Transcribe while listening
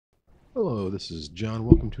Hello, this is John.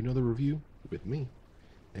 Welcome to another review with me.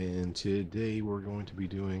 And today we're going to be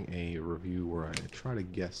doing a review where I try to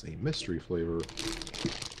guess a mystery flavor.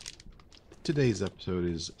 Today's episode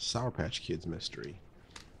is Sour Patch Kids Mystery.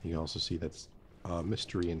 You can also see that's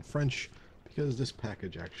mystery in French because this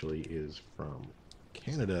package actually is from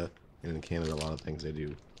Canada. And in Canada, a lot of things they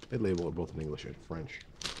label it both in English and French.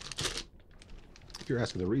 If you're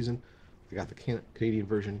asking the reason, I got the Canadian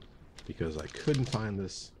version because I couldn't find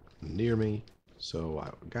this near me. So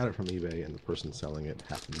I got it from eBay, and the person selling it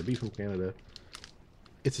happened to be from Canada.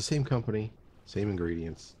 It's the same company, same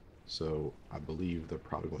ingredients, so I believe they're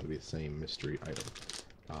probably going to be the same mystery item.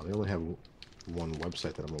 They only have one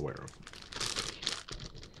website that I'm aware of.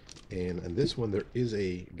 And in this one, there is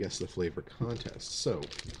a guess the flavor contest. So,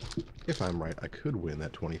 if I'm right, I could win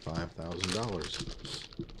that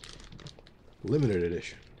 $25,000. Limited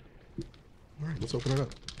edition. All right, let's open it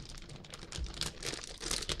up.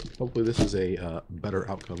 Hopefully, this is a better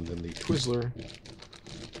outcome than the Twizzler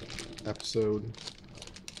episode.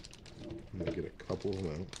 I'm gonna get a couple of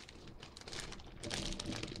them.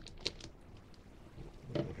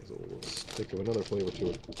 It has a little stick of another flavor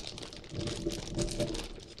to it.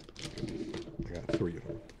 I got three of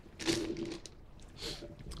them.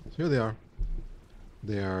 So here they are.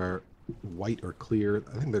 They are white or clear.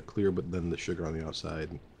 I think they're clear, but then the sugar on the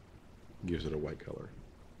outside gives it a white color.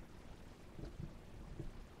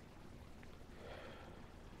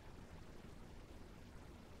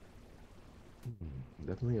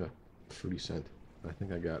 Definitely a fruity scent. I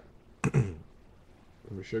think I got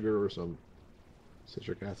some sugar or some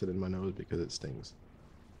citric acid in my nose because it stings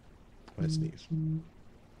when I sneeze.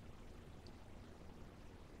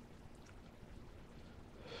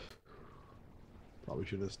 Probably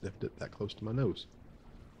should have sniffed it that close to my nose.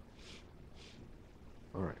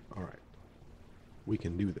 All right, all right. We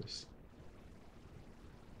can do this.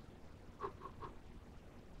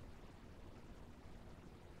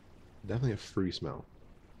 Definitely a fruity smell.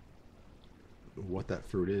 What that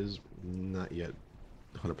fruit is, not yet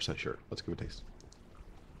 100% sure. Let's give it a taste.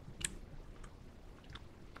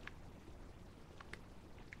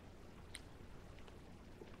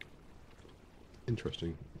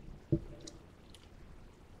 Interesting.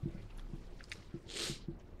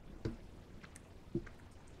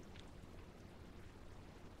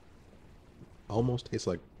 Almost tastes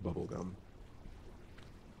like bubble gum.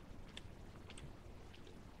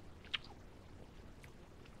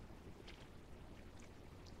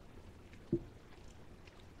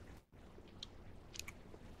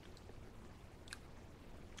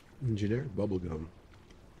 Generic bubble gum.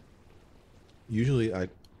 Usually I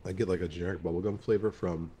get like a generic bubblegum flavor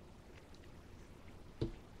from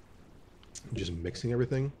just mixing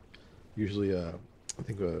everything. Usually I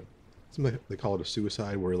think something they call it a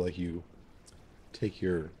suicide where like you take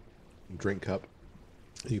your drink cup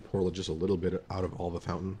and you pour just a little bit out of all the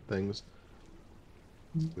fountain things.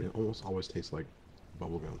 It almost always tastes like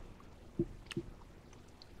bubblegum.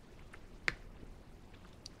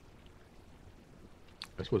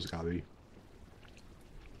 That's what it's gotta be.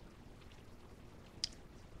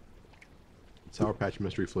 Sour Patch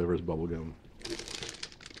Mystery flavor is bubblegum.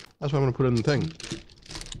 That's what I'm gonna put in the thing.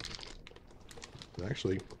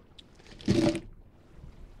 Actually,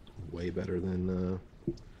 way better than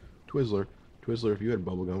Twizzler. Twizzler, if you had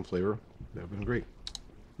bubblegum flavor, that would have been great.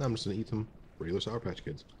 Now I'm just gonna eat some regular Sour Patch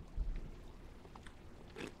Kids.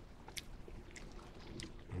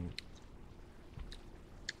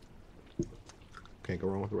 Can't go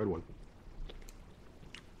wrong with the red one.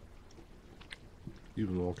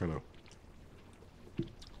 Even all kind of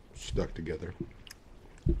stuck together.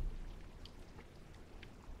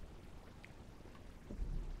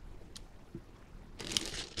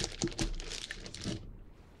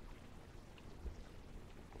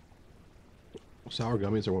 Sour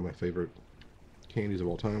gummies are one of my favorite candies of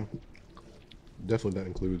all time. Definitely that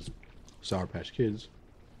includes Sour Patch Kids.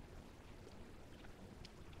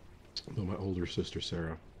 Though my older sister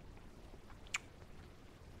Sarah,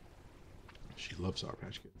 she loves Sour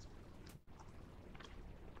Patch Kids.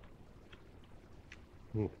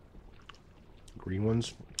 Mm. Green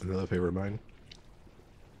ones, another favorite of mine.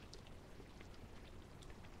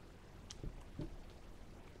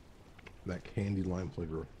 That candy lime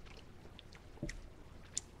flavor.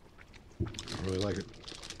 I really like it.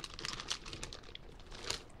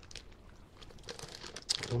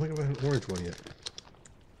 I don't think I've had an orange one yet.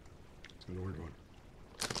 It's an orange one.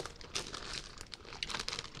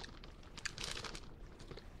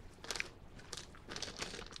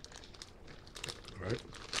 All right.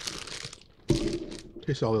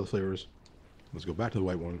 Taste all the other flavors. Let's go back to the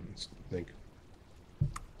white one and think.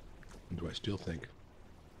 Do I still think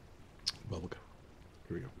Bubblegum.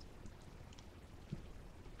 Here we go.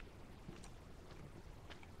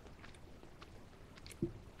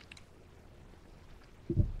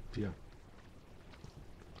 Yeah.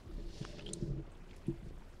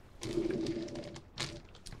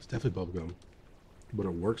 It's definitely bubblegum, but it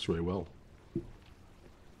works really well.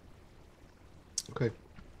 Okay.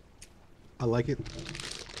 I like it.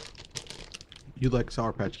 You like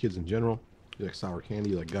Sour Patch Kids in general, you like sour candy,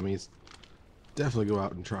 you like gummies, definitely go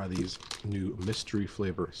out and try these new mystery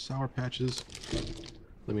flavor Sour Patches.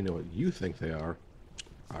 Let me know what you think they are.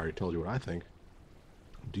 I already told you what I think.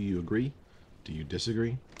 Do you agree? Do you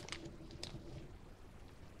disagree?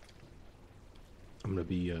 I'm going to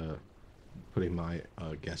be putting my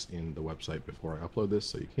guess in the website before I upload this,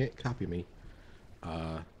 so you can't copy me.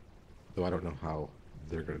 Though I don't know how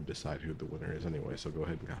they're going to decide who the winner is anyway, so go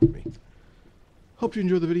ahead and copy me. Hope you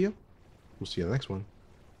enjoyed the video. We'll see you in the next one.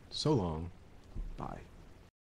 So long. Bye.